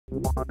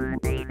Hello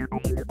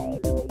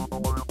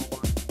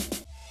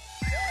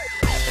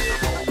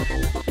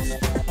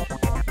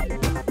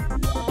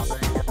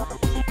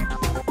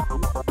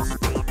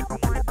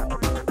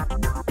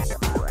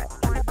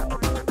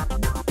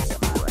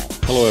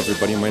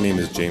everybody, my name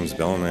is James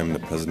Bell and I'm the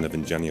president of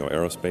Ingenio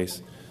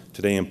Aerospace.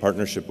 Today, in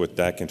partnership with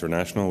DAC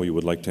International, we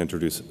would like to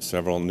introduce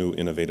several new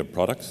innovative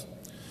products.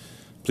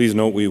 Please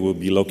note we will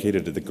be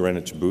located at the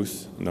Greenwich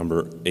booth,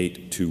 number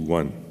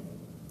 821.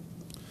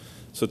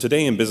 So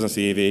today in business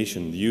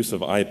aviation, the use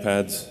of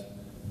iPads,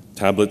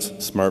 tablets,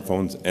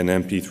 smartphones, and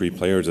MP3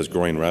 players is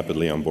growing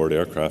rapidly on board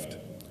aircraft.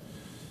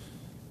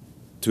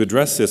 To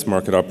address this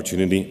market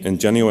opportunity,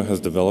 Ingenio has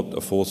developed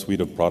a full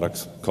suite of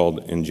products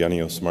called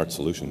Ingenio Smart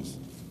Solutions.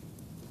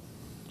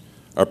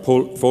 Our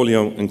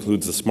portfolio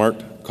includes the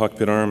smart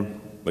cockpit arm,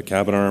 the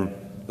cabin arm,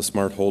 the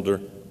smart holder,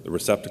 the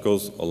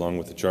receptacles, along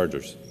with the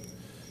chargers.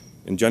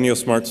 Ingenio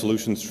Smart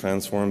Solutions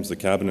transforms the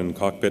cabin and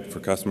cockpit for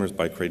customers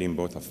by creating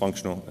both a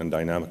functional and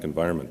dynamic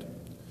environment.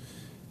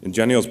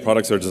 Ingenio's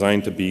products are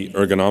designed to be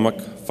ergonomic,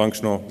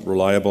 functional,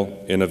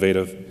 reliable,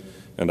 innovative,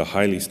 and a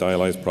highly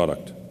stylized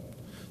product.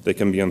 They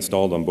can be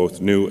installed on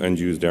both new and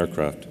used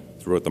aircraft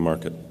throughout the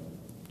market.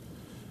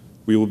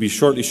 We will be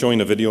shortly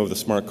showing a video of the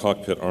smart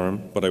cockpit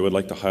arm, but I would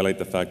like to highlight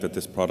the fact that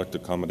this product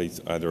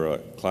accommodates either a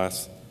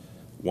Class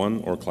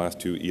 1 or Class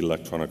 2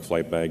 electronic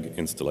flight bag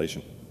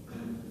installation.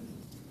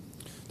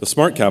 The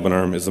smart cabin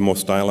arm is the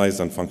most stylized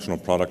and functional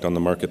product on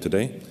the market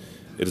today.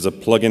 It is a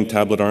plug-in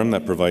tablet arm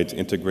that provides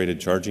integrated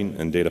charging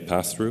and data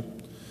pass-through.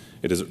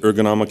 It is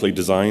ergonomically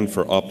designed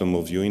for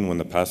optimal viewing when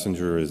the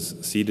passenger is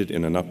seated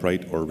in an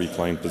upright or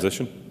reclined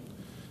position.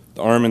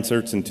 The arm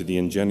inserts into the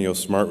Ingenio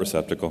Smart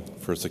Receptacle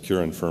for a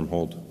secure and firm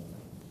hold.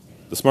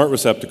 The Smart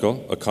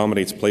Receptacle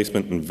accommodates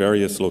placement in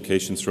various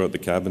locations throughout the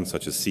cabin,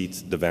 such as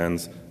seats,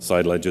 divans,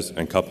 side ledges,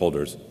 and cup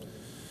holders.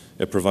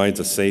 It provides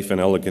a safe and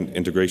elegant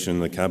integration in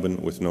the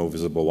cabin with no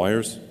visible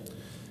wires,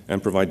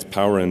 and provides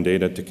power and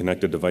data to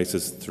connected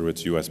devices through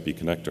its USB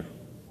connector.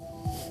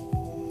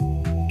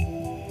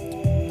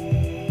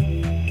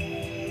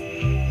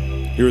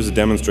 Here is a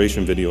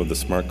demonstration video of the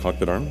Smart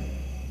Cockpit Arm,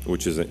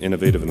 which is an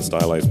innovative and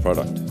stylized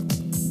product.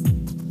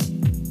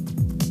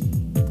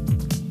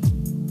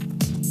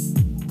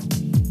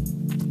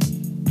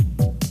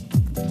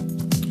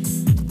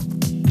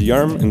 The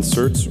arm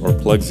inserts or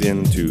plugs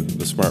into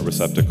the smart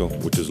receptacle,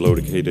 which is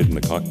located in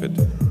the cockpit.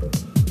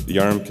 The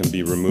arm can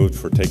be removed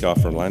for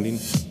takeoff or landing,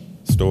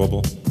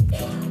 stowable.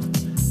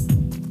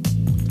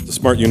 The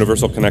smart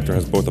universal connector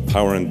has both a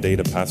power and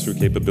data pass-through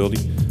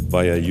capability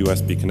via a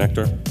USB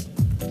connector.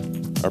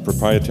 Our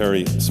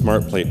proprietary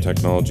smart plate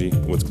technology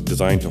was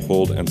designed to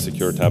hold and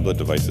secure tablet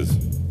devices.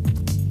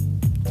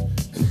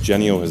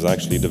 Ingenio has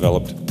actually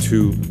developed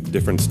two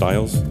different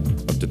styles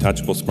of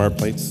detachable smart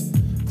plates,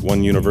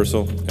 one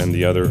universal and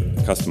the other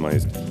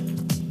customized.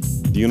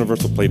 The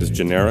universal plate is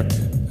generic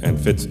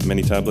and fits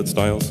many tablet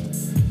styles,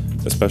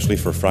 especially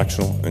for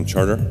fractional and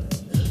charter.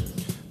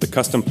 The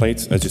custom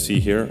plates, as you see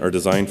here, are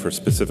designed for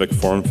specific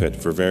form fit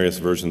for various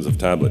versions of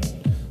tablet,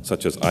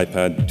 such as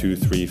iPad 2,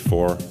 3,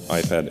 4,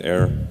 iPad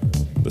Air,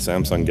 the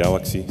Samsung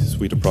Galaxy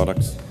suite of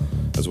products,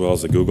 as well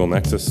as the Google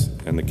Nexus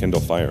and the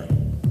Kindle Fire.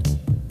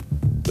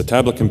 The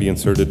tablet can be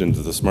inserted into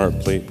the smart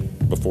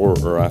plate before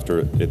or after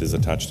it is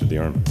attached to the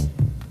arm.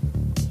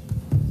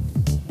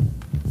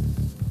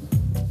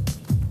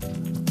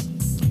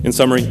 In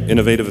summary,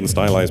 innovative and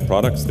stylized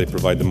products, they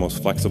provide the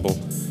most flexible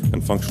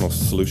and functional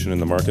solution in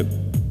the market,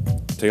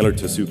 tailored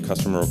to suit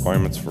customer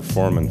requirements for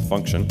form and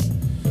function.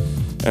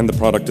 And the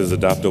product is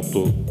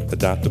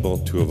adaptable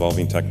to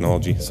evolving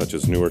technology, such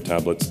as newer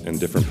tablets and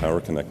different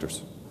power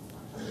connectors.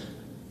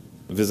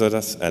 Visit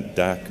us at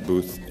DAC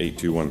booth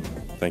 821.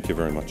 Thank you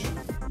very much.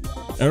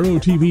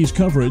 Aero-TV's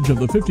coverage of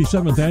the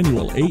 57th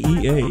Annual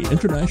AEA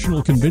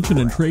International Convention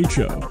and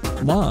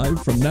Tradeshow,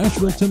 live from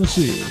Nashville,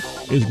 Tennessee,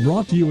 is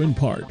brought to you in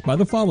part by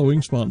the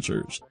following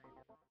sponsors.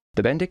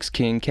 The Bendix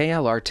King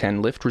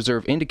KLR-10 Lift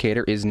Reserve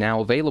Indicator is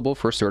now available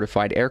for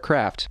certified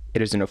aircraft.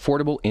 It is an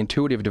affordable,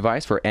 intuitive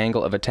device for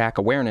angle of attack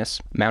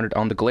awareness. Mounted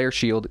on the glare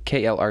shield,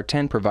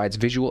 KLR-10 provides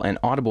visual and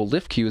audible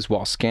lift cues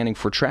while scanning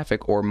for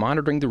traffic or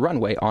monitoring the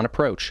runway on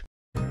approach.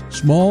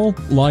 Small,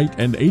 light,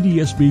 and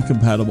ADS-B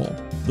compatible.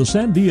 The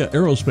Sandia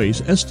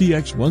Aerospace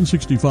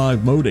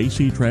STX-165 Mode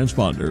AC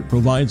transponder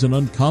provides an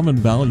uncommon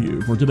value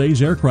for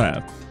today's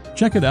aircraft.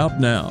 Check it out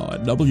now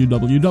at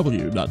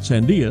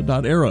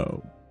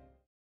www.sandia.aero.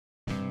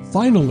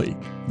 Finally,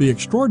 the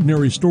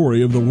extraordinary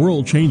story of the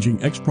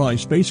world-changing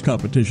X-Prize space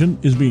competition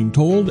is being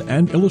told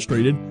and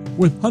illustrated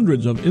with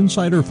hundreds of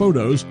insider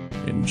photos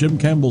in Jim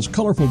Campbell's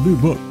colorful new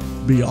book,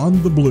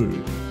 Beyond the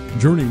Blue.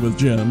 Journey with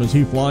Jim as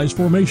he flies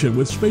formation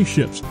with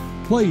spaceships,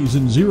 plays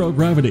in zero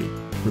gravity,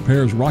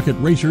 prepares rocket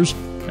racers,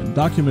 and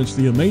documents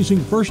the amazing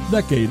first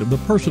decade of the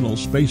personal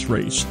space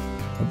race.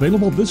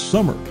 Available this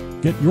summer.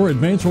 Get your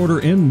advance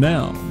order in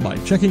now by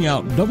checking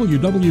out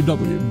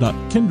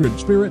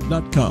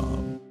www.kindredspirit.com.